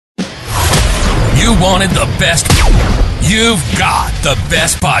you wanted the best, you've got the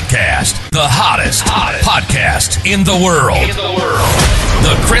best podcast. The hottest podcast in the world.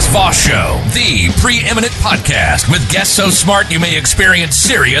 The Chris Voss Show, the preeminent podcast with guests so smart you may experience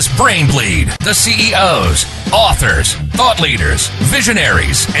serious brain bleed. The CEOs, authors, thought leaders,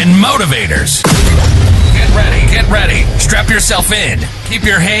 visionaries, and motivators. Get ready. Strap yourself in. Keep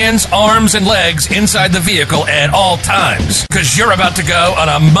your hands, arms, and legs inside the vehicle at all times, because you're about to go on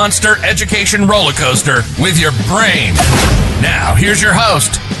a monster education roller coaster with your brain. Now, here's your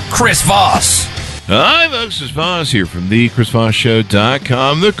host, Chris Voss. Hi, folks. Chris Voss here from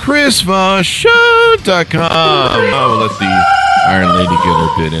thechrisvossshow.com, thechrisvossshow.com. Oh, we'll let the Iron Lady get her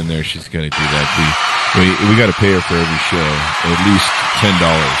bit in there. She's going to do that. We got to pay her for every show, at least $10.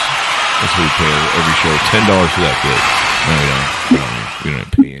 That's what we pay her every show, $10 for that bit. No, we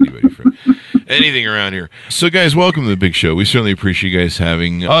don't pay anybody for anything around here. So, guys, welcome to the big show. We certainly appreciate you guys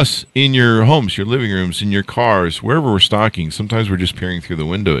having us in your homes, your living rooms, in your cars, wherever we're stalking. Sometimes we're just peering through the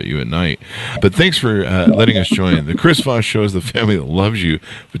window at you at night. But thanks for letting us join. The Chris Voss Show is the family that loves you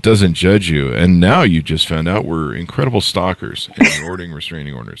but doesn't judge you. And now you just found out we're incredible stalkers and ordering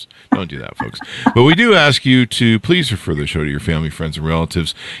restraining orders. Don't do that, folks. But we do ask you to please refer the show to your family, friends, and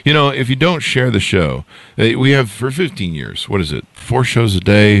relatives. You know, if you don't share the show, we have for 15 years, 4 shows a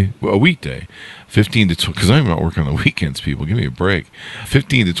day, a weekday. 15 to 20, because I'm not working on the weekends, people. Give me a break.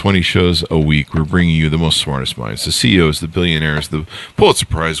 15 to 20 shows a week. We're bringing you the most smartest minds, the CEOs, the billionaires, the Pulitzer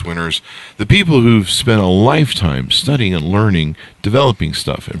Prize winners, the people who've spent a lifetime studying and learning, developing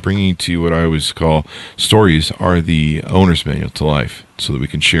stuff, and bringing to you what I always call stories are the owner's manual to life, so that we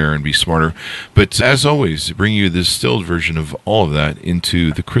can share and be smarter. But as always, bring you this distilled version of all of that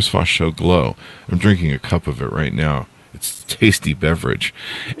into the Chris Voss Show Glow. I'm drinking a cup of it right now. It's a tasty beverage.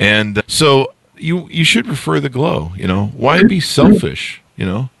 And so you should prefer the Glow, you know. Why be selfish, you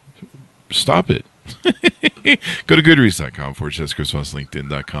know? Stop it. Go to goodreads.com/Chris Voss,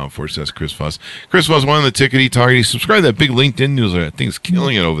 LinkedIn.com/Chris Voss. Chris Voss, one on the tickety toggety. Subscribe to that big LinkedIn newsletter. I think it's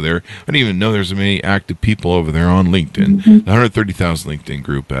killing it over there. I didn't even know there's so many active people over there on LinkedIn. The 130,000 LinkedIn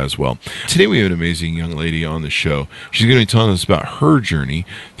group as well. Today we have an amazing young lady on the show. She's going to be telling us about her journey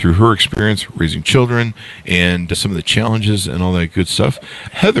through her experience raising children and some of the challenges and all that good stuff.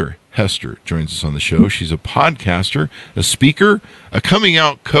 Hester joins us on the show. She's a podcaster, a speaker, a coming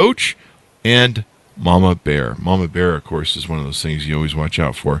out coach, and Mama Bear. Mama Bear, of course, is one of those things you always watch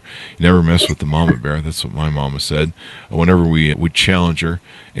out for. You never mess with the Mama Bear. That's what my mama said whenever we would challenge her.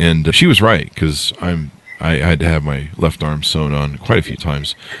 And she was right, because I had to have my left arm sewn on quite a few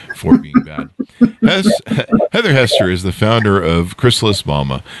times for being bad. Heather Hester is the founder of Chrysalis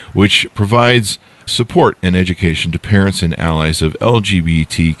Mama, which provides support and education to parents and allies of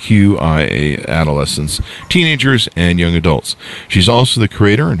LGBTQIA adolescents, teenagers, and young adults. She's also the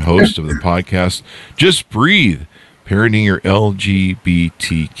creator and host of the podcast Just Breathe, parenting your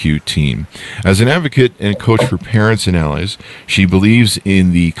LGBTQ teen. As an advocate and coach for parents and allies, she believes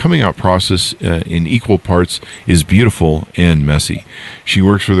in the coming out process in equal parts is beautiful and messy. She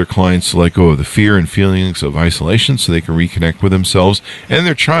works with her clients to let go of the fear and feelings of isolation so they can reconnect with themselves and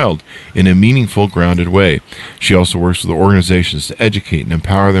their child in a meaningful, grounded way. She also works with organizations to educate and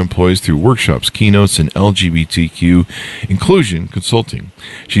empower their employees through workshops, keynotes, and LGBTQ inclusion consulting.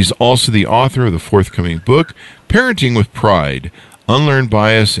 She's also the author of the forthcoming book, Parenting with Pride, Unlearn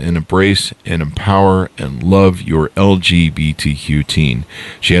Bias and Embrace and Empower and Love Your LGBTQ Teen.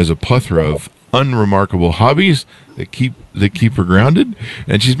 She has a plethora of unremarkable hobbies that keep her grounded,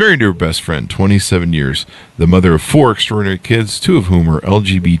 and she's married to her best friend, 27 years, the mother of 4 extraordinary kids, 2 of whom are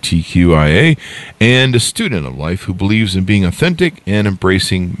LGBTQIA, and a student of life who believes in being authentic and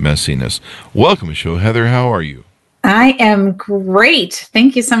embracing messiness. Welcome to the show, Heather. How are you? I am great.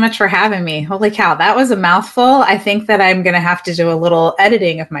 Thank you so much for having me. Holy cow, that was a mouthful. I think that I'm going to have to do a little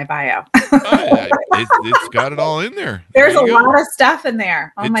editing of my bio. It's got it all in there. There's a lot of stuff in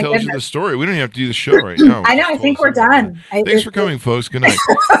there. Oh, my goodness. It tells you the story. We don't even have to do the show right now. I know. I think we're done. Thanks for coming, folks. Good night.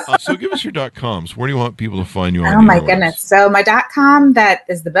 So give us your .coms. Where do you want people to find you on? Oh, my goodness. So my .com, that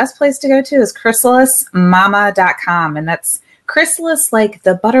is the best place to go to, is chrysalismama.com. And that's chrysalis, like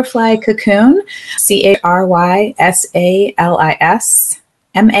the butterfly cocoon,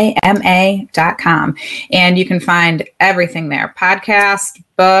 ChrysalisMama.com. And you can find everything there. Podcast,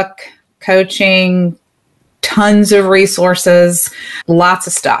 book, coaching, tons of resources, lots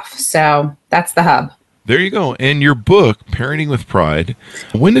of stuff. So that's the hub. There you go. And your book, Parenting with Pride,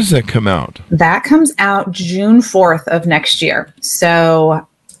 when does that come out? That comes out June 4th of next year. So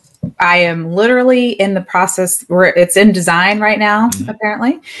I am literally in the process where it's in design right now,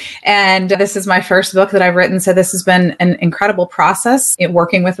 apparently. And this is my first book that I've written. So this has been an incredible process in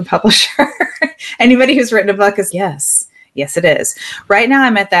working with a publisher. Anybody who's written a book is yes, it is. Right now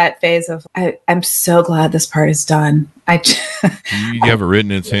I'm at that phase of, I'm so glad this part is done. You have it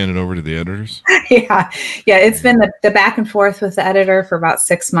written, it's handed over to the editors? Yeah. It's been the back and forth with the editor for about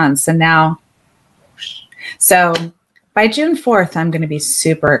 6 months. And now, so by June 4th, I'm going to be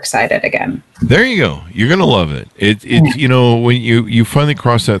super excited again. There you go. You're going to love it. When you finally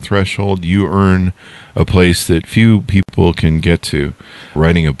cross that threshold, you earn a place that few people can get to,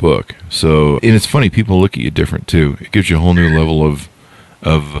 writing a book. So, and it's funny, people look at you different too. It gives you a whole new level of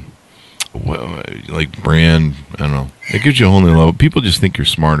like brand. I don't know. It gives you a whole new level. People just think you're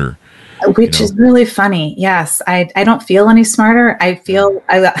smarter. Which is really funny. Yes. I don't feel any smarter. I feel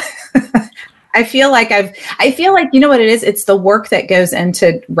I feel like, you know what it is? It's the work that goes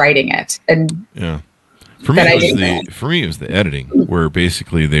into writing it. And yeah, for me, it was the editing, where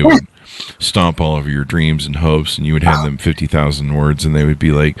basically they would stomp all over your dreams and hopes, and you would have them 50,000 words, and they would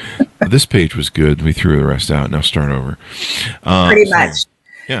be like, "This page was good. We threw the rest out. Now start over." Pretty much.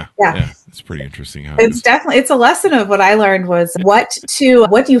 Yeah. It's pretty interesting. It's a lesson of what I learned was what do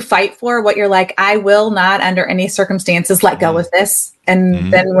you fight for? What you're like, I will not under any circumstances let go of this.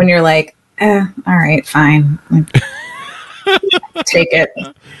 And then when you're like, all right, fine. Take it.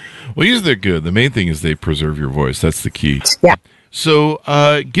 Well, usually they're good. The main thing is they preserve your voice. That's the key. Yeah. So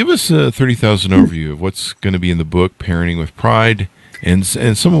give us a 30,000 overview of what's going to be in the book, Parenting with Pride, and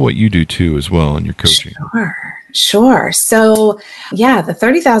some of what you do too as well in your coaching. Sure. So the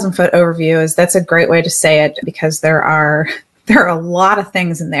 30,000 foot overview that's a great way to say it, because there are a lot of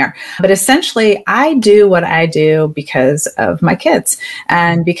things in there. But essentially, I do what I do because of my kids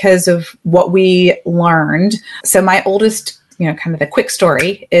and because of what we learned. So my oldest, kind of the quick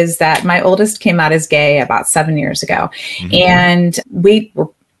story is that my oldest came out as gay about 7 years ago. And we were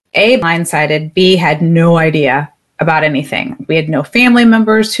A, blindsided, B, had no idea about anything. We had no family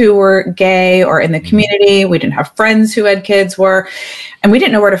members who were gay or in the community. We didn't have friends who had kids and we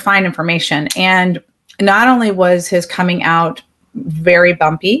didn't know where to find information. And not only was his coming out very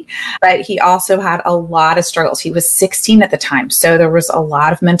bumpy, but he also had a lot of struggles. He was 16 at the time. So there was a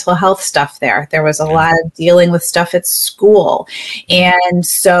lot of mental health stuff there. There was a lot of dealing with stuff at school. And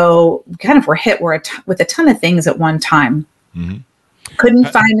so we kind of were hit with a ton of things at one time. Couldn't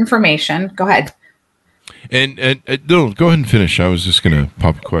find information. Go ahead. And no, go ahead and finish. I was just going to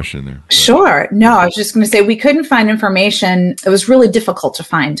pop a question there. Sure. No, I was just going to say we couldn't find information. It was really difficult to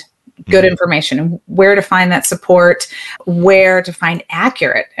find good information and where to find that support, where to find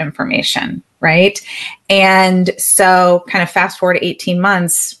accurate information, right? And so kind of fast forward 18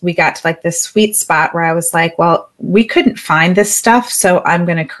 months, we got to like this sweet spot where I was like, well, we couldn't find this stuff, so I'm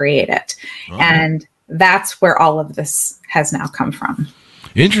going to create it. And that's where all of this has now come from.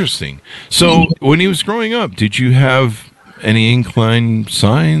 Interesting. So when he was growing up, did you have any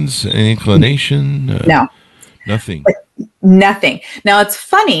signs, any inclination? No. Nothing. Nothing. Now it's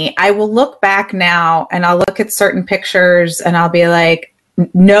funny. I will look back now and I'll look at certain pictures and I'll be like,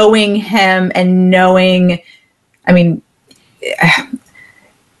 knowing him and knowing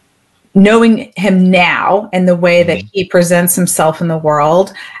him now and the way that he presents himself in the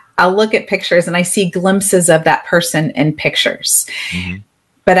world, I'll look at pictures and I see glimpses of that person in pictures.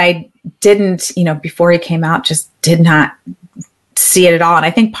 But I didn't, before he came out, just did not see it at all. And I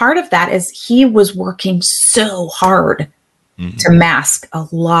think part of that is he was working so hard to mask a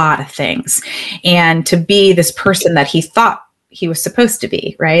lot of things and to be this person that he thought he was supposed to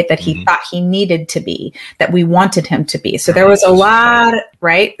be, right? That he thought he needed to be, that we wanted him to be. So there was a lot,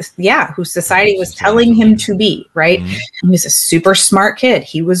 right? Yeah, who society was telling him to be, right? He was a super smart kid.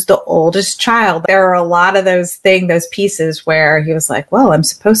 He was the oldest child. There are a lot of those pieces where he was like, well, I'm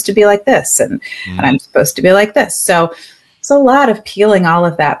supposed to be like this and I'm supposed to be like this. So it's a lot of peeling all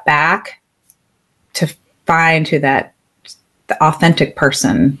of that back to find who the authentic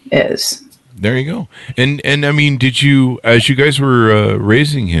person is. There you go. And I mean, did you, as you guys were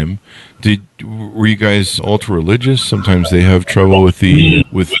raising him, were you guys ultra religious? Sometimes they have trouble with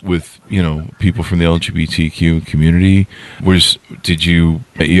with people from the LGBTQ community. I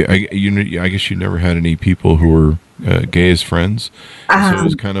guess you never had any people who were gay as friends, so it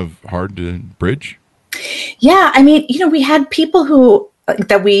was kind of hard to bridge. Yeah, I mean, we had people who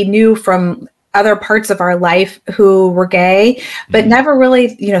that we knew from other parts of our life who were gay, but never really,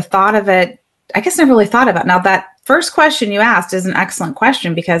 thought of it. I guess never really thought about it. Now, that first question you asked is an excellent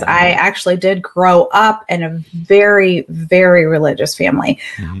question because I actually did grow up in a very, very religious family,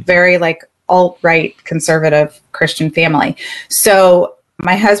 very like alt-right conservative Christian family. So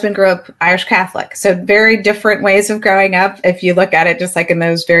My husband grew up Irish Catholic. So very different ways of growing up. If you look at it just like in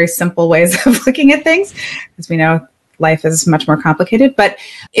those very simple ways of looking at things, because we know life is much more complicated. But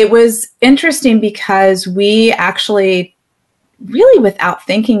it was interesting because we actually, really without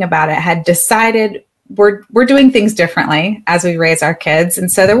thinking about it, had decided we're doing things differently as we raise our kids. And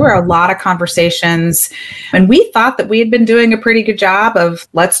so there were a lot of conversations, and we thought that we had been doing a pretty good job of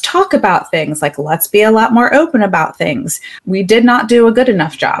let's talk about things, like let's be a lot more open about things. We did not do a good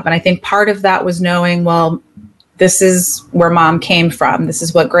enough job. And I think part of that was knowing, well, this is where mom came from. This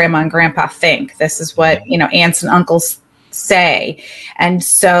is what grandma and grandpa think. This is what, aunts and uncles say. And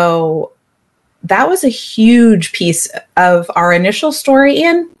so that was a huge piece of our initial story,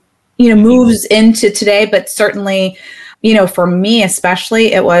 and moves into today. But certainly, for me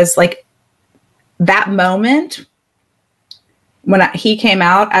especially, it was like that moment when he came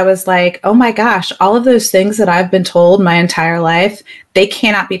out, I was like, oh my gosh, all of those things that I've been told my entire life, they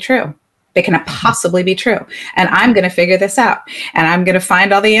cannot be true. They cannot possibly be true. And I'm going to figure this out, and I'm going to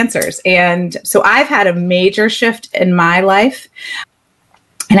find all the answers. And so I've had a major shift in my life.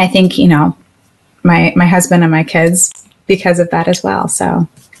 And I think, my husband and my kids, because of that as well. So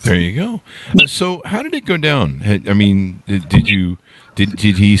there you go. So how did it go down? I mean, did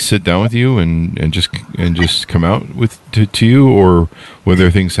he sit down with you and just come out to you, or were there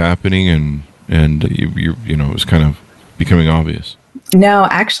things happening and you it was kind of becoming obvious? No,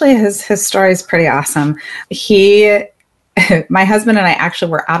 actually his story is pretty awesome. My husband and I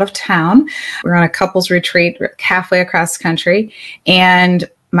actually were out of town. We were on a couples retreat halfway across the country, and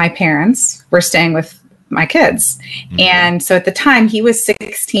my parents were staying with my kids. Mm-hmm. And so at the time he was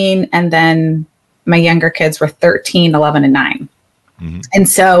 16, and then my younger kids were 13, 11, and 9. Mm-hmm. And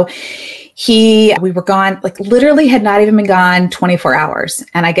so we were gone, like literally had not even been gone 24 hours.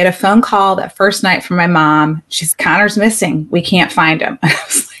 And I get a phone call that first night from my mom. Connor's missing. We can't find him. I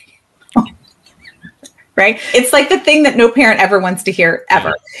was like, oh. Right? It's like the thing that no parent ever wants to hear,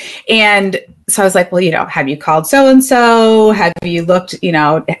 ever. And so I was like, well, have you called so-and-so? Have you looked,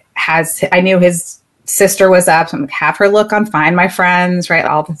 I knew his sister was up, so I'm like, have her look on Find My Friends, right?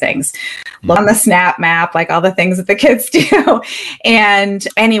 All the things. Look on the Snap Map, like all the things that the kids do. And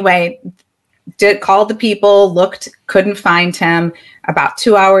anyway, called the people, looked, couldn't find him. About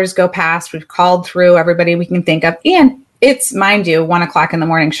 2 hours go past. We've called through everybody we can think of. And it's, mind you, 1:00 in the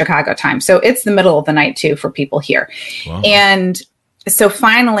morning, Chicago time. So it's the middle of the night too for people here. Wow. And so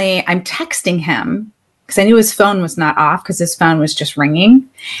finally I'm texting him, because I knew his phone was not off, because his phone was just ringing.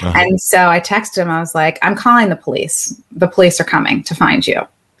 Uh-huh. And so I texted him. I was like, I'm calling the police. The police are coming to find you.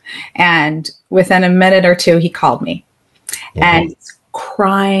 And within a minute or two, he called me. Uh-huh. And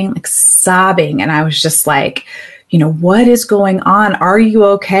crying, like sobbing. And I was just like, what is going on? Are you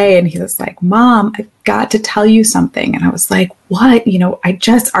okay? And he was like, Mom, I've got to tell you something. And I was like, what?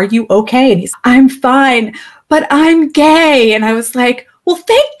 Are you okay? And he's, I'm fine, but I'm gay. And I was like, well,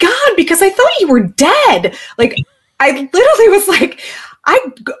 thank God, because I thought you were dead. Like, I literally was like,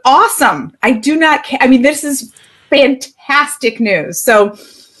 awesome. I do not care. I mean, this is fantastic news. So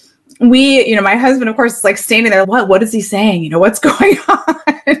my husband, of course, is like standing there. What is he saying? What's going on?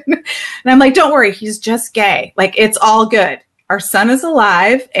 And I'm like, don't worry. He's just gay. Like, it's all good. Our son is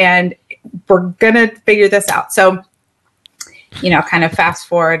alive, and we're going to figure this out. So, kind of fast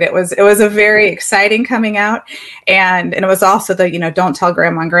forward, it was a very exciting coming out. And it was also the, don't tell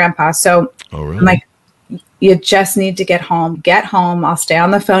grandma and grandpa. So really? I'm like, you just need to get home. I'll stay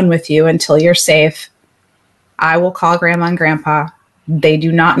on the phone with you until you're safe. I will call grandma and grandpa. They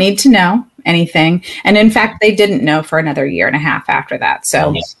do not need to know anything. And in fact, they didn't know for another 1.5 years after that.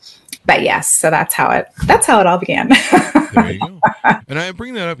 So, but yes, so that's how it all began. There you go. And I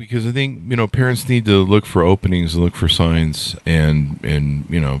bring that up because I think, parents need to look for openings, look for signs, and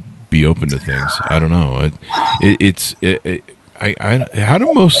be open to things. I don't know.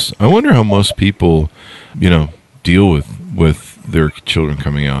 I wonder how most people, deal with their children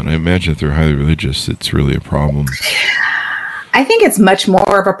coming out. I imagine if they're highly religious, it's really a problem. I think it's much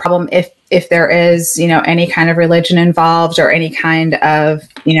more of a problem if there is, any kind of religion involved, or any kind of,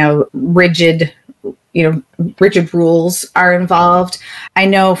 rigid rules are involved. I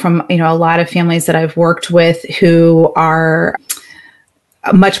know from, a lot of families that I've worked with who are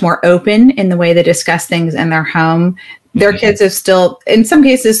much more open in the way they discuss things in their home. Their kids have still, in some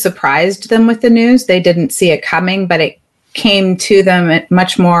cases, surprised them with the news. They didn't see it coming, but it came to them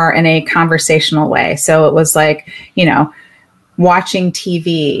much more in a conversational way. So it was like, watching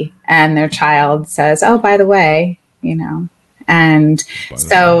TV and their child says, oh, by the way, and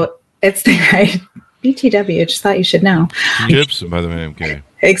so it's the right BTW. Just thought you should know. Chips, by the way, I'm gay.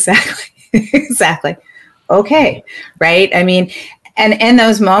 Exactly. Okay. Right. I mean, And in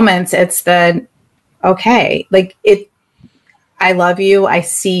those moments, it's okay, like I love you. I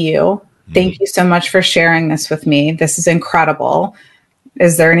see you. Thank you so much for sharing this with me. This is incredible.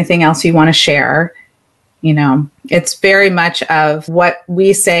 Is there anything else you want to share? It's very much of what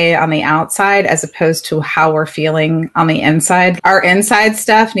we say on the outside as opposed to how we're feeling on the inside. Our inside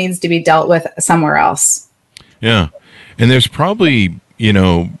stuff needs to be dealt with somewhere else. Yeah. And there's probably,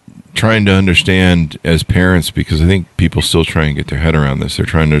 trying to understand as parents, because I think people still try and get their head around this. They're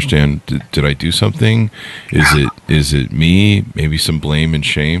trying to understand, did I do something? Is it me? Maybe some blame and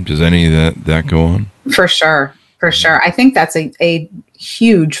shame. Does any of that go on? For sure. I think that's a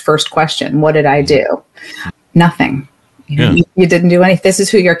huge first question. What did I do? Nothing. You didn't do anything. This is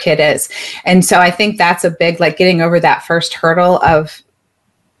who your kid is. And so I think that's a big, getting over that first hurdle of,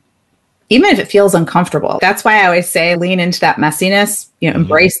 even if it feels uncomfortable. That's why I always say lean into that messiness,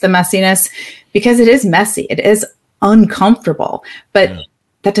 embrace the messiness, because it is messy. It is uncomfortable, but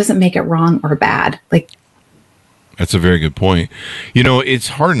that doesn't make it wrong or bad. That's a very good point. It's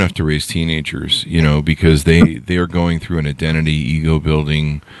hard enough to raise teenagers, because they are going through an identity, ego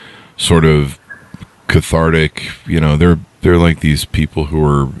building, sort of cathartic, they're like these people who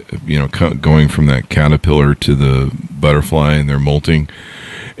are, going from that caterpillar to the butterfly, and they're molting.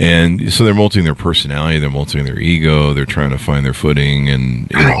 And so they're molting their personality, they're molting their ego, they're trying to find their footing, and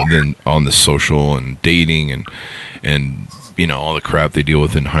then on the social and dating and all the crap they deal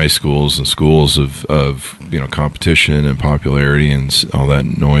with in high schools and schools of competition and popularity and all that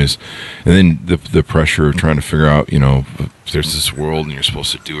noise. And then the pressure of trying to figure out, there's this world and you're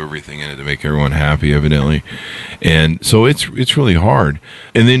supposed to do everything in it to make everyone happy, evidently. And so it's really hard.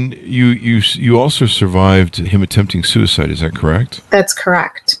 And then you also survived him attempting suicide, is that correct? That's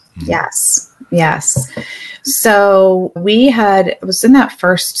correct. Yes. So it was in that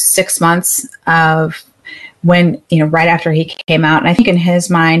first 6 months of when, right after he came out. And I think in his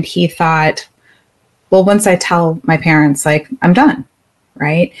mind, he thought, well, once I tell my parents, I'm done.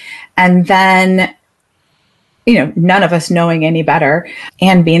 Right. And then, none of us knowing any better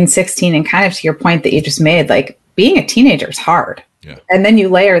and being 16 and kind of to your point that you just made, being a teenager is hard. Yeah. And then you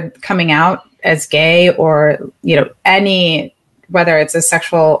layer coming out as gay or, whether it's a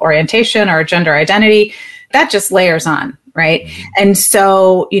sexual orientation or a gender identity, that just layers on. Right. Mm-hmm. And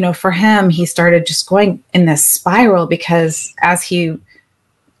so, for him, he started just going in this spiral because as he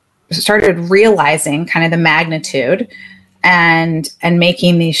started realizing kind of the magnitude and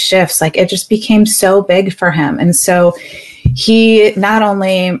making these shifts, it just became so big for him. And so he not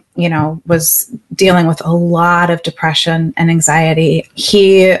only, was dealing with a lot of depression and anxiety,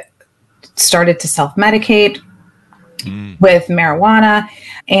 he started to self-medicate with marijuana,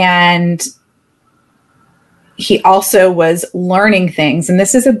 and he also was learning things. And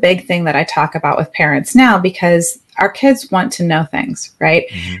this is a big thing that I talk about with parents now, because our kids want to know things, right?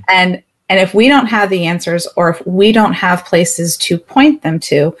 Mm-hmm. And if we don't have the answers, or if we don't have places to point them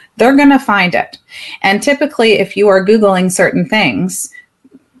to, they're going to find it. And typically, if you are Googling certain things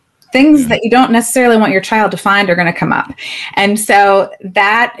that you don't necessarily want your child to find are going to come up. And so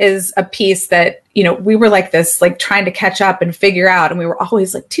that is a piece that, we were like this, trying to catch up and figure out, and we were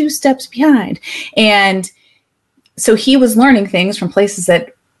always 2 steps behind. And so he was learning things from places that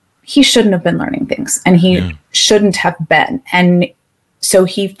he shouldn't have been learning things, and he shouldn't have been. And so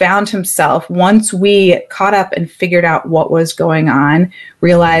he found himself, once we caught up and figured out what was going on,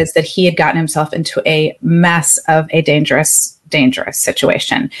 realized that he had gotten himself into a mess of a dangerous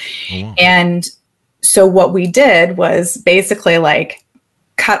situation. Oh, wow. And so what we did was basically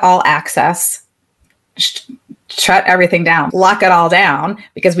cut all access, shut everything down, lock it all down,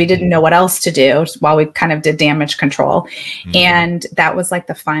 because we didn't know what else to do while we kind of did damage control. Mm-hmm. And that was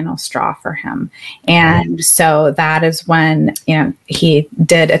the final straw for him. And so that is when, he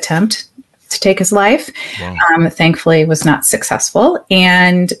did attempt to take his life. Wow. Thankfully was not successful.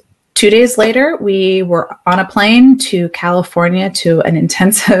 And 2 days later, we were on a plane to California to an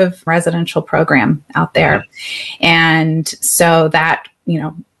intensive residential program out there. Mm-hmm. And so that,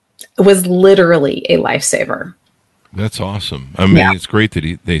 was literally a lifesaver. That's awesome. I mean, it's great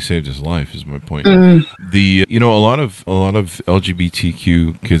that they saved his life, is my point. The a lot of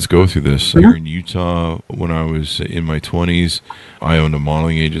LGBTQ kids go through this. Here in Utah, when I was in my 20s, I owned a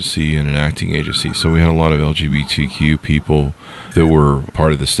modeling agency and an acting agency. So we had a lot of LGBTQ people that were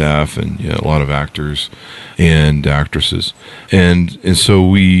part of the staff, and a lot of actors and actresses. And so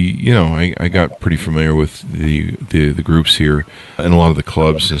we, I got pretty familiar with the groups here and a lot of the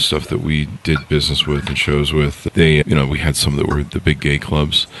clubs and stuff that we did business with and shows with. They, we had some that were the big gay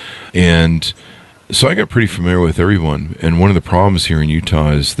clubs. And so I got pretty familiar with everyone. And one of the problems here in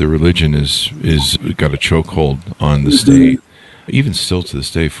Utah is the religion is got a chokehold on the state. even still to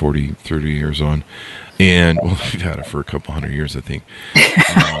this day, 40, 30 years on. And, well, we've had it for a couple hundred years, I think.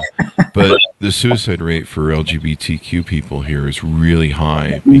 But the suicide rate for LGBTQ people here is really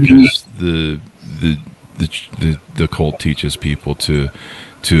high because the cult teaches people to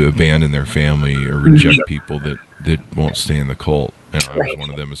abandon their family or reject people that won't stay in the cult. And I was one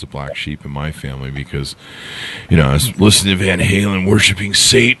of them as a black sheep in my family because, I was listening to Van Halen worshiping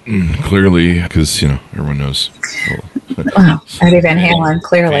Satan, clearly, because, everyone knows. Eddie Van Halen,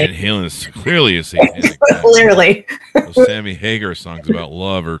 clearly. Van Halen is clearly a satanic. Clearly. Those Sammy Hagar songs about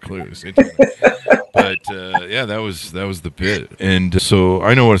love are clearly satanic. But, that was the bit. And so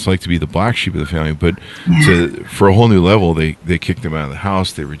I know what it's like to be the black sheep of the family, but for a whole new level, they kick them out of the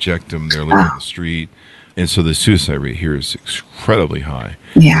house, they reject them, they're living on the street. And so the suicide rate here is incredibly high.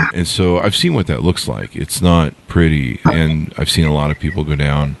 Yeah. And so I've seen what that looks like. It's not pretty. And I've seen a lot of people go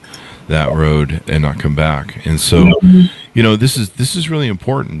down that road and not come back. And so, this is really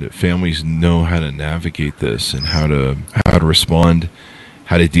important that families know how to navigate this and how to respond,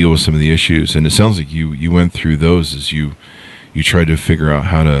 how to deal with some of the issues. And it sounds like you went through those as you tried to figure out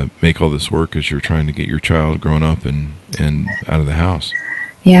how to make all this work as you're trying to get your child grown up and out of the house.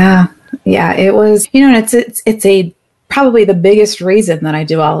 Yeah. Yeah, it was, and it's a probably the biggest reason that I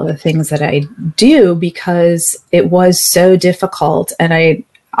do all of the things that I do, because it was so difficult. And I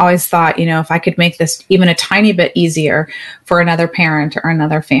always thought, if I could make this even a tiny bit easier for another parent or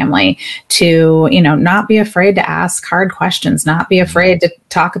another family to, not be afraid to ask hard questions, not be afraid to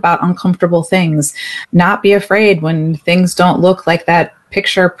talk about uncomfortable things, not be afraid when things don't look like that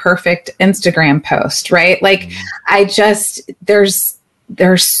picture perfect Instagram post, right? Like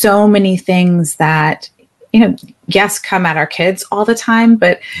there's so many things that, yes, come at our kids all the time,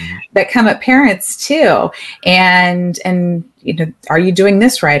 but that come at parents too. And, are you doing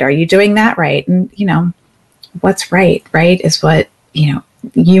this right? Are you doing that right? And, what's right is what,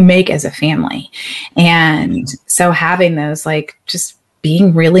 you make as a family. And so having those, like, just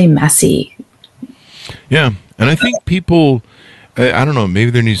being really messy. Yeah. And I think people, I don't know,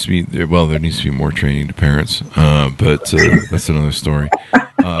 maybe there needs to be more training to parents, but that's another story.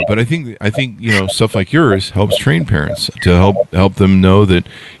 But I think stuff like yours helps train parents to help them know that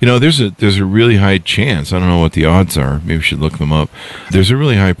there's a really high chance. I don't know what the odds are. Maybe we should look them up. There's a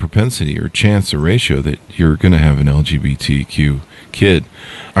really high propensity or chance or ratio that you're going to have an LGBTQ kid.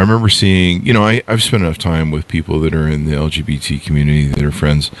 I remember seeing, I've spent enough time with people that are in the LGBT community that are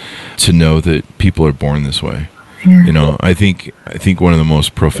friends to know that people are born this way. Yeah. I think one of the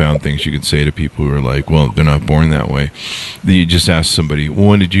most profound things you could say to people who are like, well, they're not born that way. You just ask somebody, well,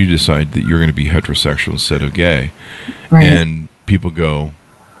 when did you decide that you're going to be heterosexual instead of gay? Right. And people go,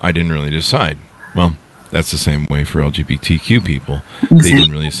 I didn't really decide. Well, that's the same way for LGBTQ people. Exactly. They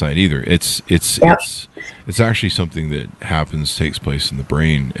didn't really decide either. It's actually something that takes place in the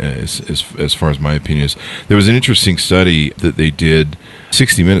brain as far as my opinion is. There was an interesting study that they did,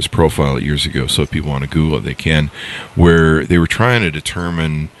 60 Minutes profile it years ago, so if people want to Google it, they can, where they were trying to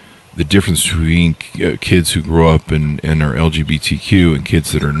determine the difference between kids who grow up and are LGBTQ and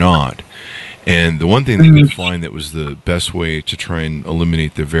kids that are not. And the one thing they could find that was the best way to try and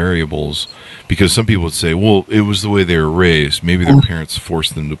eliminate the variables, because some people would say, well, it was the way they were raised. Maybe their parents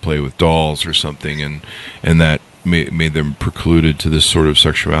forced them to play with dolls or something, and that made them precluded to this sort of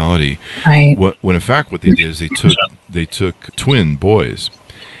sexuality. Right. When in fact what they did is they took twin boys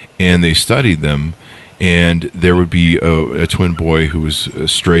and they studied them, and there would be a twin boy who was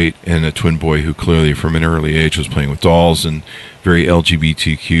straight and a twin boy who clearly from an early age was playing with dolls and very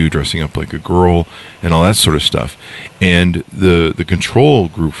LGBTQ, dressing up like a girl and all that sort of stuff. And the control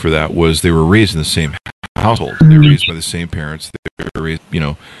group for that was they were raised in the same household. They were raised by the same parents. They were raised,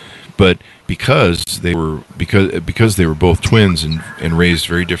 but because they were both twins and raised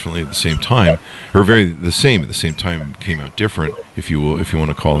very differently at the same time, or the same at the same time, came out different, if you want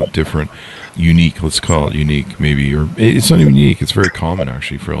to call it different, unique. Let's call it unique, maybe, or it's not even unique. It's very common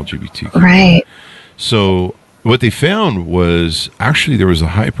actually for LGBTQ. Right. So what they found was actually there was a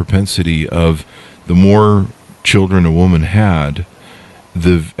high propensity of the more children a woman had,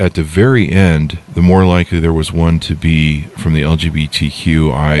 at the very end, the more likely there was one to be from the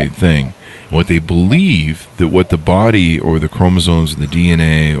LGBTQI thing. What they believe that what the body or the chromosomes and the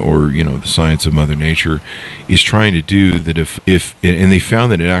DNA or the science of Mother Nature is trying to do, that if and they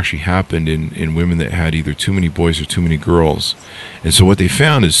found that it actually happened in women that had either too many boys or too many girls. And so what they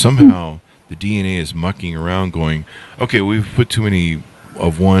found is somehow the DNA is mucking around going, okay, we've put too many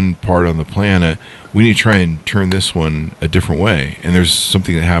of one part on the planet, we need to try and turn this one a different way. And there's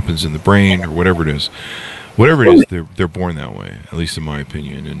something that happens in the brain or whatever it is. Whatever it is, they're born that way, at least in my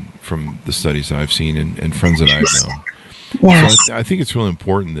opinion, and from the studies that I've seen and friends that I've known. Yes. So I think it's really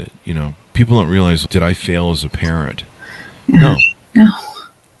important that, people don't realize, did I fail as a parent? Yeah. No, No.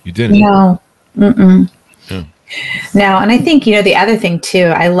 you didn't. No. Mm-mm. Yeah. No. And I think, the other thing too,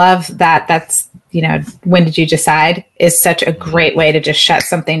 I love that that's, when did you decide is such a great way to just shut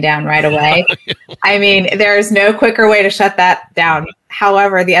something down right away. I mean, there's no quicker way to shut that down.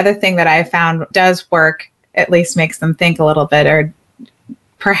 However, the other thing that I found does work, at least makes them think a little bit, or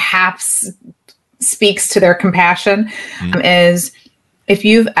perhaps speaks to their compassion, is if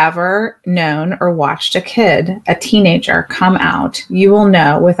you've ever known or watched a teenager come out, you will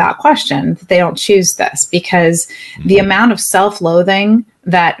know without question that they don't choose this, because the amount of self-loathing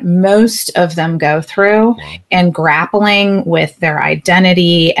that most of them go through and grappling with their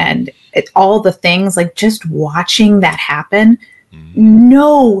identity and all the things, like just watching that happen,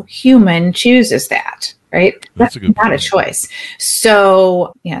 no human chooses that. Right? That's not a choice.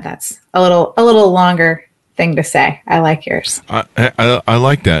 So yeah, that's a little longer thing to say. I like yours. I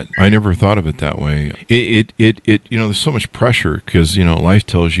like that. I never thought of it that way. It there's so much pressure because, life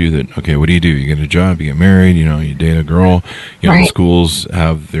tells you that, okay, what do? You get a job, you get married, you date a girl, Right. schools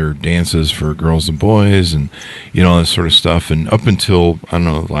have their dances for girls and boys and, all that sort of stuff. And up until, I don't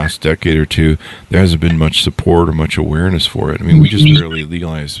know, the last decade or two, there hasn't been much support or much awareness for it. I mean, we just barely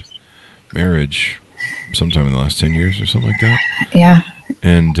legalized marriage sometime in the last 10 years or something like that. Yeah.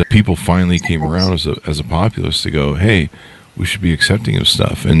 And people finally came around as a populace to go, hey, we should be accepting of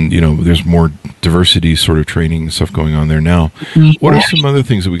stuff. And, there's more diversity sort of training and stuff going on there now. What are some other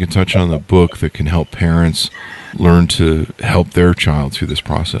things that we can touch on in the book that can help parents learn to help their child through this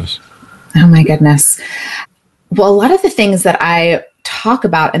process? Oh my goodness. Well, a lot of the things that I talk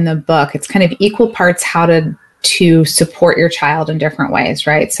about in the book, it's kind of equal parts how to support your child in different ways,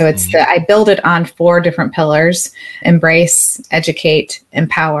 right? So it's I build it on 4 different pillars: embrace, educate,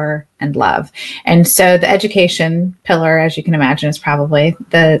 empower, and love. And so the education pillar, as you can imagine, is probably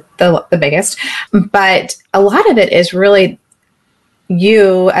the biggest, but a lot of it is really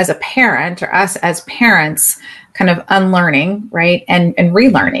you as a parent, or us as parents, kind of unlearning, right? And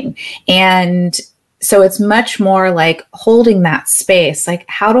relearning. And so it's much more like holding that space, like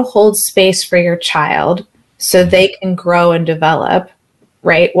how to hold space for your child so they can grow and develop,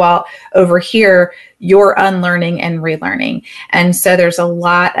 right? While over here, you're unlearning and relearning. And so there's a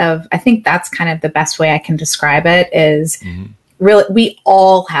lot of, I think that's kind of the best way I can describe it is really, we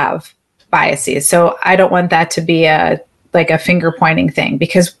all have biases. So I don't want that to be a finger pointing thing,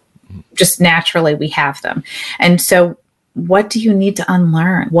 because just naturally we have them. And so what do you need to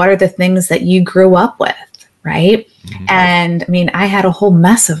unlearn? What are the things that you grew up with? Right. And I mean, I had a whole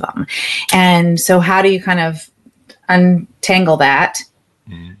mess of them. And so how do you kind of untangle that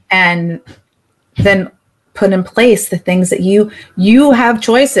and then put in place the things that you have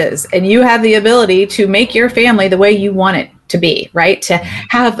choices, and you have the ability to make your family the way you want it to be, right? To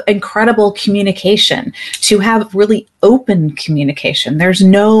have incredible communication, to have really open communication. There's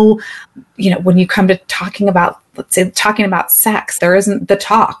no, when you come to talking about, let's say, talking about sex, there isn't the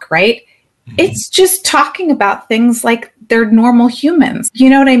talk, right? It's just talking about things like they're normal humans. You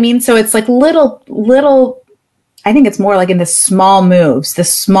know what I mean? So it's like little, I think it's more like in the small moves, the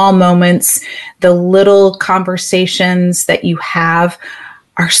small moments, the little conversations that you have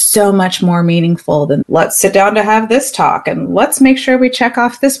are so much more meaningful than let's sit down to have this talk and let's make sure we check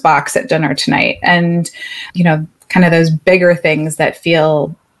off this box at dinner tonight. And, kind of those bigger things that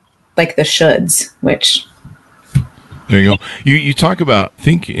feel like the shoulds, which... There you go. You talk about,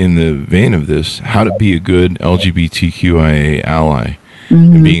 think in the vein of this, how to be a good LGBTQIA ally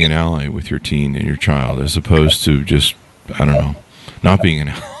and being an ally with your teen and your child, as opposed to just, I don't know, not being an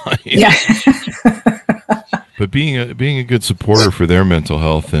ally. Yeah. But being a good supporter for their mental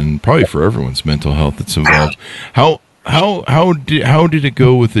health, and probably for everyone's mental health that's involved. How did it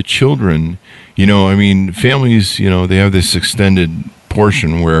go with the children? I mean, families, they have this extended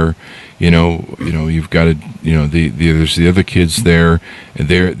portion where you've got to, there's the other kids there, and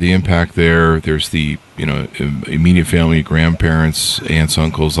the impact there. There's the, immediate family, grandparents, aunts,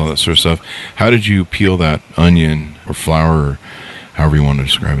 uncles, all that sort of stuff. How did you peel that onion or flour, or however you want to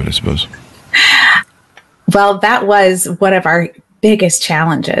describe it, I suppose? Well, that was one of our biggest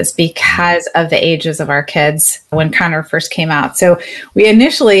challenges because of the ages of our kids when Connor first came out. So we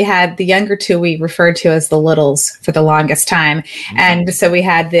initially had the younger 2 we referred to as the littles for the longest time. And so we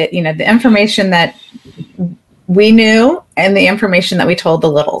had the information that we knew and the information that we told the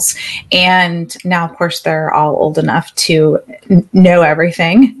littles. And now, of course, they're all old enough to know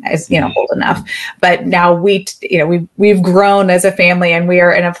everything, as old enough. But now we've grown as a family, and we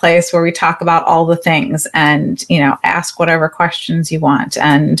are in a place where we talk about all the things and, ask whatever questions you want.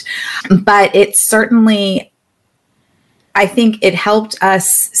 But it's certainly I think it helped us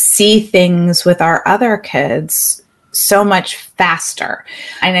see things with our other kids so much faster.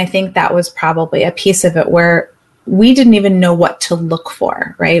 And I think that was probably a piece of it where we didn't even know what to look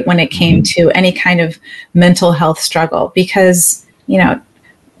for, right? When it came to any kind of mental health struggle, because,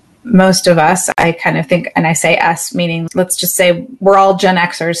 most of us, I kind of think, and I say us, meaning let's just say we're all Gen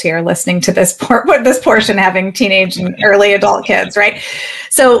Xers here listening to this portion, having teenage and early adult kids, right?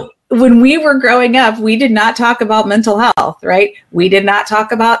 So when we were growing up, we did not talk about mental health, right? We did not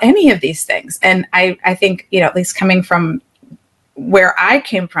talk about any of these things. And I think, at least coming from where I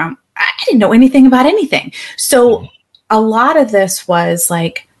came from, I didn't know anything about anything. So a lot of this was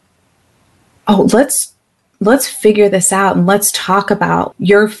like, oh, let's figure this out and let's talk about,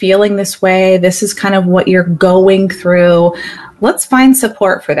 you're feeling this way. This is kind of what you're going through. Let's find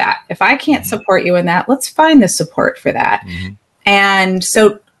support for that. If I can't support you in that, let's find the support for that. Mm-hmm. And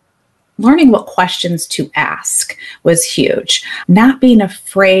so learning what questions to ask was huge. Not being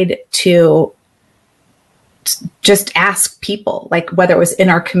afraid to just ask people, like whether it was in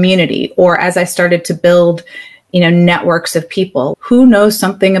our community or as I started to build, networks of people who knows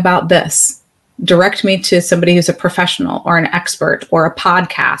something about this. Direct me to somebody who's a professional or an expert or a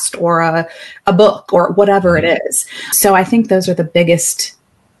podcast or a book or whatever it is. So I think those are the biggest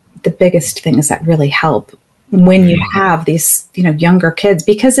things that really help when you have these, younger kids,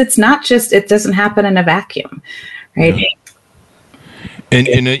 because it's not just, it doesn't happen in a vacuum, right? Yeah.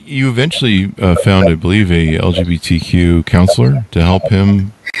 And you eventually found, I believe, a LGBTQ counselor to help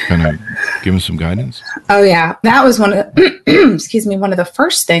him kind of give him some guidance. Oh yeah, that was one of the, one of the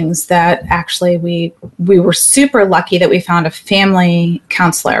first things that actually we were super lucky that we found a family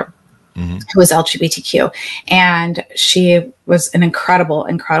counselor who was LGBTQ, and she was an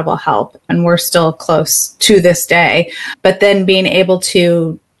incredible help, and we're still close to this day. But then being able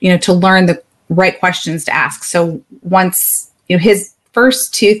to to learn the right questions to ask. So once his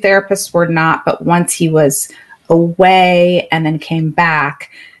first two therapists were not, but once he was away and then came back,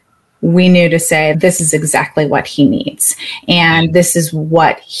 we knew to say, this is exactly what he needs. And this is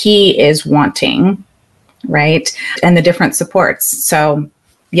what he is wanting, right? And the different supports. So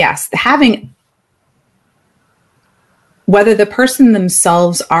yes, having, whether the person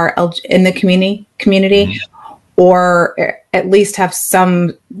themselves are in the community or at least have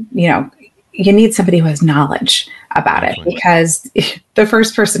some, you need somebody who has knowledge about it, because the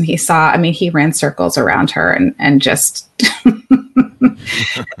first person he saw, he ran circles around her and just,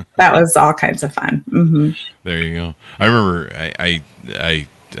 that was all kinds of fun. Mm-hmm. There you go. I remember, I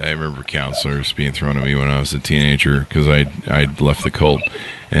remember counselors being thrown at me when I was a teenager because I'd left the cult,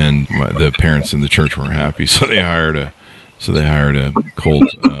 and the parents in the church weren't happy, so they hired a cult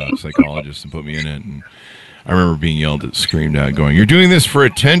psychologist and put me in it. And I remember being yelled at, screamed at, going, "You're doing this for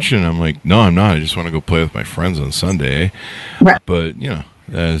attention." I'm like, "No, I'm not. I just want to go play with my friends on Sunday." Right. But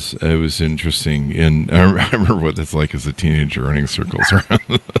it was interesting, and I remember what it's like as a teenager running circles around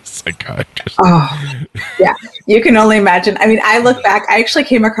a psychiatrist. Oh, yeah. You can only imagine. I look back, I actually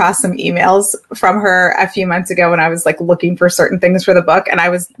came across some emails from her a few months ago when I was looking for certain things for the book, and I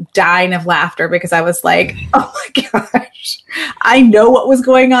was dying of laughter because I was like, oh my gosh, I know what was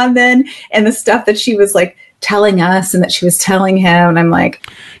going on then, and the stuff that she was telling us and that she was telling him, and I'm like,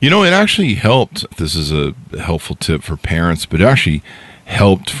 it actually helped. This is a helpful tip for parents, but it actually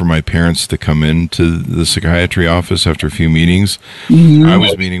helped for my parents to come into the psychiatry office after a few meetings. Mm-hmm. I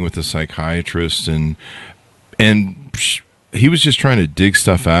was meeting with a psychiatrist, and he was just trying to dig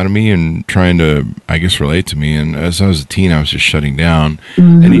stuff out of me and trying to, I guess, relate to me. And as I was a teen, I was just shutting down.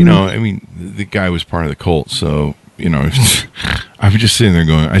 Mm-hmm. And the guy was part of the cult, so I'm just sitting there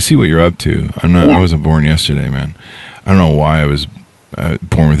going, I see what you're up to. I wasn't born yesterday, man. I don't know why I was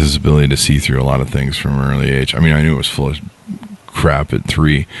born with this ability to see through a lot of things from an early age. I knew it was full of crap at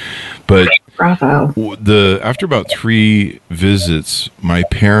 3, but bravo. After about 3 visits, my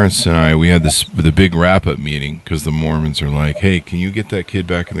parents and we had the big wrap-up meeting, because the Mormons are like, "Hey, can you get that kid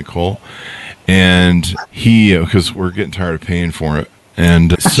back in the cult?" And because we're getting tired of paying for it,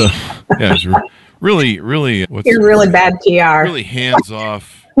 and so yeah, it's really you're really bad PR. Really hands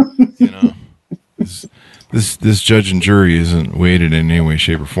off. This judge and jury isn't weighted in any way,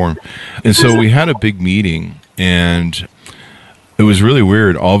 shape, or form. And so we had a big meeting, and it was really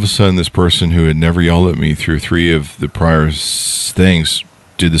weird. All of a sudden, this person who had never yelled at me through 3 of the prior things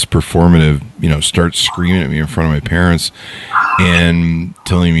did this performative, start screaming at me in front of my parents and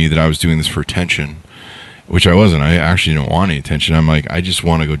telling me that I was doing this for attention, which I wasn't. I actually didn't want any attention. I'm like, I just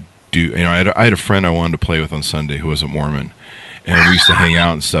want to go do, I had a friend I wanted to play with on Sunday who wasn't Mormon, and we used to hang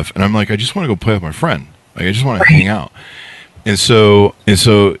out and stuff. And I'm like, I just want to go play with my friend. I just want to hang out. And so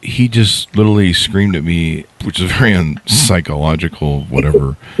he just literally screamed at me, which is very psychological,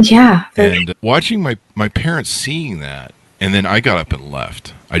 whatever. Yeah. And watching my parents seeing that, and then I got up and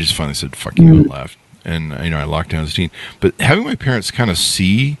left. I just finally said, fuck you, and left. And, I locked down the scene. But having my parents kind of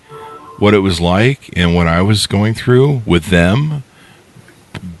see what it was like and what I was going through with them,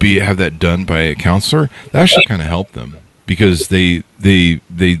 have that done by a counselor, that actually kind of helped them. Because they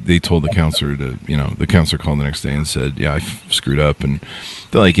told the counselor the counselor called the next day and said, yeah, I screwed up. And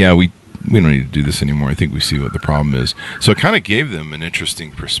they're like, yeah, we don't need to do this anymore. I think we see what the problem is. So it kind of gave them an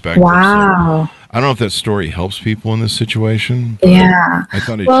interesting perspective. Wow. So I don't know if that story helps people in this situation. Yeah. I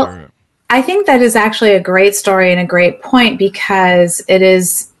thought I'd share it. I think that is actually a great story and a great point, because it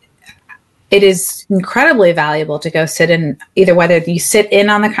is incredibly valuable to go sit in, either whether you sit in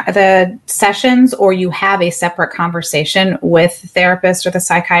on the sessions or you have a separate conversation with the therapist or the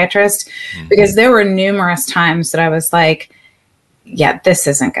psychiatrist, because there were numerous times that I was like, yeah, this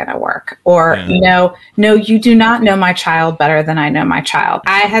isn't going to work. Or, no, you do not know my child better than I know my child.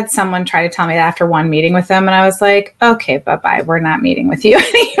 I had someone try to tell me that after one meeting with them, and I was like, okay, bye-bye. We're not meeting with you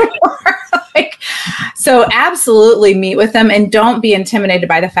anymore. So absolutely meet with them, and don't be intimidated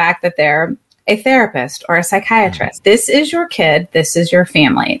by the fact that they're a therapist or a psychiatrist. This is your kid. This is your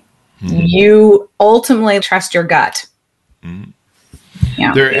family. You ultimately trust your gut.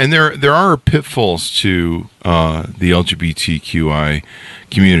 Yeah. There are pitfalls to the LGBTQI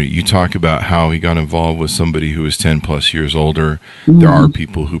community. You talk about how he got involved with somebody who is 10 plus years older. There are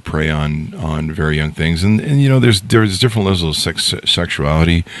people who prey on very young things, and there's different levels of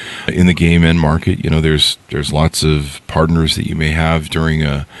sexuality in the gay men market. There's lots of partners that you may have during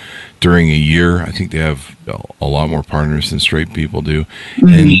a year. I think they have a lot more partners than straight people do.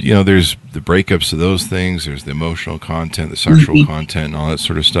 And, there's the breakups of those things. There's the emotional content, the sexual content, and all that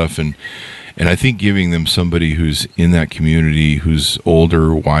sort of stuff. And I think giving them somebody who's in that community, who's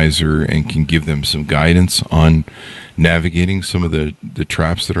older, wiser, and can give them some guidance on navigating some of the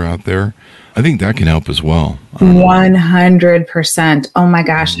traps that are out there, I think that can help as well. 100%. Oh my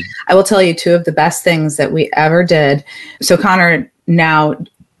gosh. I will tell you two of the best things that we ever did. So Connor now,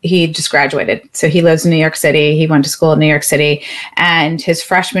 he just graduated. So he lives in New York City. He went to school in New York City. And his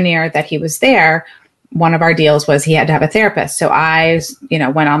freshman year that he was there, one of our deals was he had to have a therapist. So I,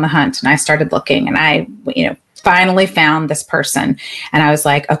 went on the hunt, and I started looking, and I, finally found this person. And I was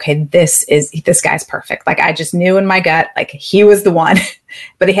like, okay, this guy's perfect. Like, I just knew in my gut, like, he was the one,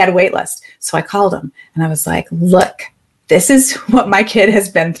 but he had a wait list. So I called him, and I was like, look, this is what my kid has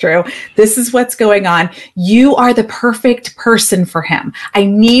been through. This is what's going on. You are the perfect person for him. I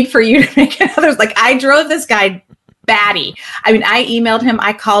need for you to make it others. Like, I drove this guy batty. I mean, I emailed him.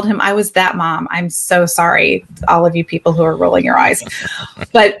 I called him. I was that mom. I'm so sorry, all of you people who are rolling your eyes.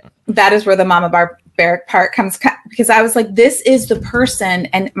 But that is where the mama barbaric part comes, because I was like, this is the person,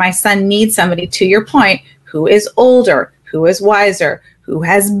 and my son needs somebody, to your point, who is older, who is wiser, who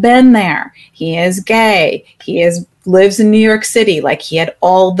has been there. He is gay. Lives in New York City. Like, he had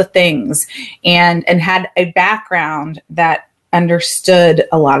all the things and had a background that understood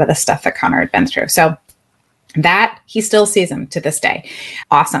a lot of the stuff that Connor had been through. So that, he still sees him to this day.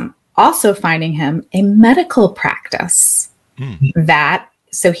 Awesome. Also finding him a medical practice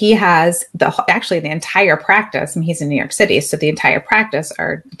so he has the entire practice, and he's in New York City. So the entire practice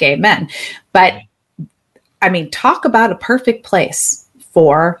are gay men. But I mean, talk about a perfect place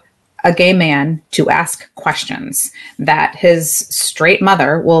for a gay man to ask questions that his straight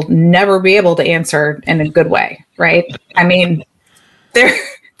mother will never be able to answer in a good way, right? I mean, there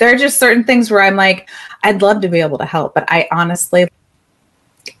are just certain things where I'm like, I'd love to be able to help, but I honestly,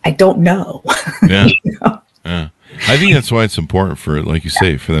 I don't know. Yeah. Yeah. I think that's why it's important for, like you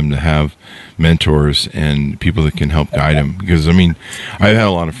say, for them to have mentors and people that can help guide them. Because, I mean, I've had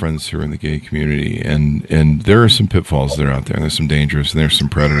a lot of friends who are in the gay community, and there are some pitfalls that are out there. There's some dangerous, and there's some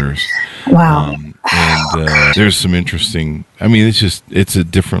predators. Wow. There's some interesting, I mean, it's a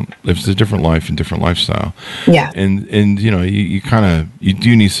different life and different lifestyle. Yeah. And you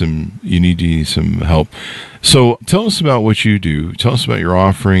do need some help. So tell us about what you do. Tell us about your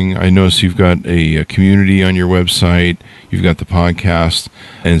offering. I notice you've got a community on your website. You've got the podcast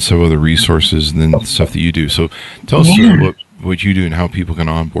and some other resources, and then stuff that you do. So tell us what you do and how people can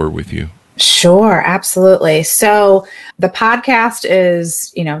onboard with you. Sure, absolutely. So the podcast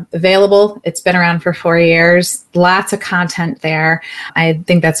is, available. It's been around for 4 years. Lots of content there. I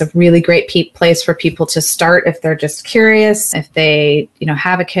think that's a really great place for people to start if they're just curious, if they,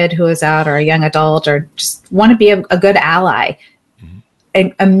 have a kid who is out, or a young adult, or just want to be a good ally.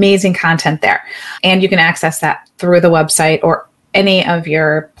 Amazing content there. And you can access that through the website or any of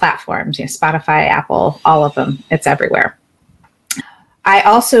your platforms, Spotify, Apple, all of them. It's everywhere.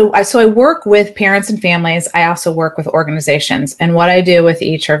 I work with parents and families. I also work with organizations, and what I do with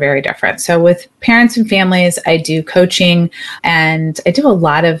each are very different. So with parents and families, I do coaching, and I do a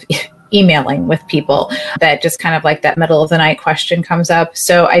lot of emailing with people that just kind of like that middle of the night question comes up.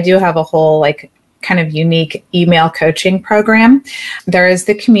 So I do have a whole like kind of unique email coaching program. There is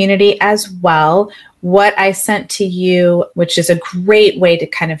the community as well. What I sent to you, which is a great way to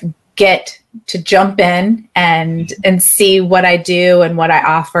kind of get to jump in and see what I do and what I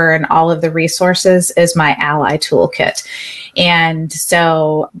offer and all of the resources, is my Ally Toolkit. And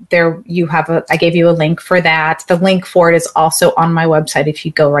so there you have I gave you a link for that. The link for it is also on my website if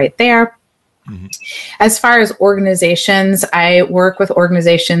you go right there. Mm-hmm. As far as organizations, I work with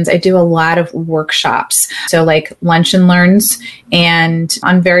organizations. I do a lot of workshops. So like lunch and learns, and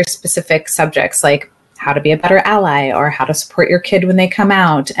on very specific subjects like how to be a better ally or how to support your kid when they come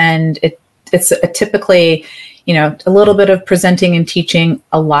out. And it's typically, a little bit of presenting and teaching,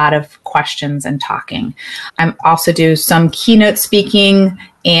 a lot of questions and talking. I also do some keynote speaking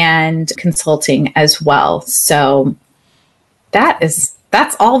and consulting as well. So that's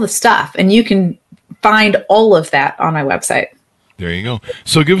all the stuff. And you can find all of that on my website. There you go.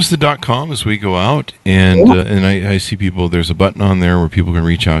 So give us the .com as we go out. And I see people, there's a button on there where people can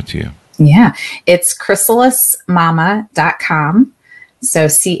reach out to you. Yeah, it's chrysalismama.com. So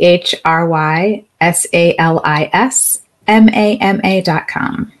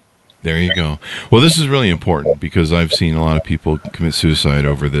ChrysalisMama.com. There you go. Well, this is really important because I've seen a lot of people commit suicide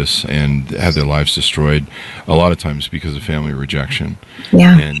over this and have their lives destroyed a lot of times because of family rejection.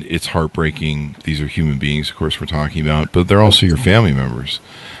 Yeah. And it's heartbreaking. These are human beings, of course, we're talking about, but they're also your family members.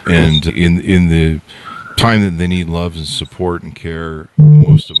 And in the time that they need love and support and care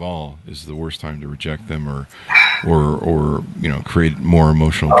most of all is the worst time to reject them or create more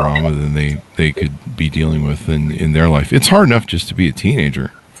emotional drama than they could be dealing with in their life. It's hard enough just to be a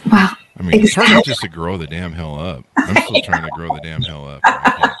teenager. Wow. I mean, it's hard enough just to grow the damn hell up. I'm still trying to grow the damn hell up.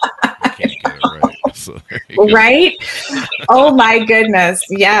 I can't get it right. So right? Oh my goodness.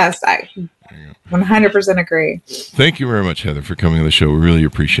 Yes. I 100% agree. Thank you very much, Heather, for coming on the show. We really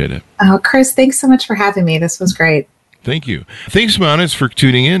appreciate it. Oh, Chris, thanks so much for having me. This was great. Thank you. Thanks, Mounties, for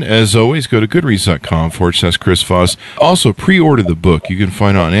tuning in. As always, go to goodreads.com/Chris Voss. Also, pre-order the book. You can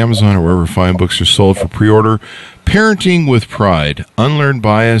find it on Amazon or wherever fine books are sold for pre-order. Parenting with Pride, Unlearn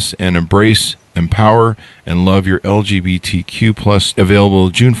Bias and Embrace, Empower, and Love Your LGBTQ+, available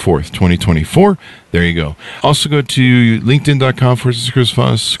June 4th, 2024. There you go. Also go to linkedin.com/Chris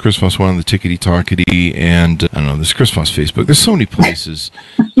Voss, Chris Voss one on the tickety-talkety, and I don't know, this Chris Voss Facebook. There's so many places.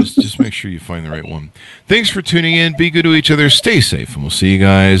 just make sure you find the right one. Thanks for tuning in. Be good to each other. Stay safe, and we'll see you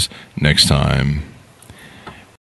guys next time.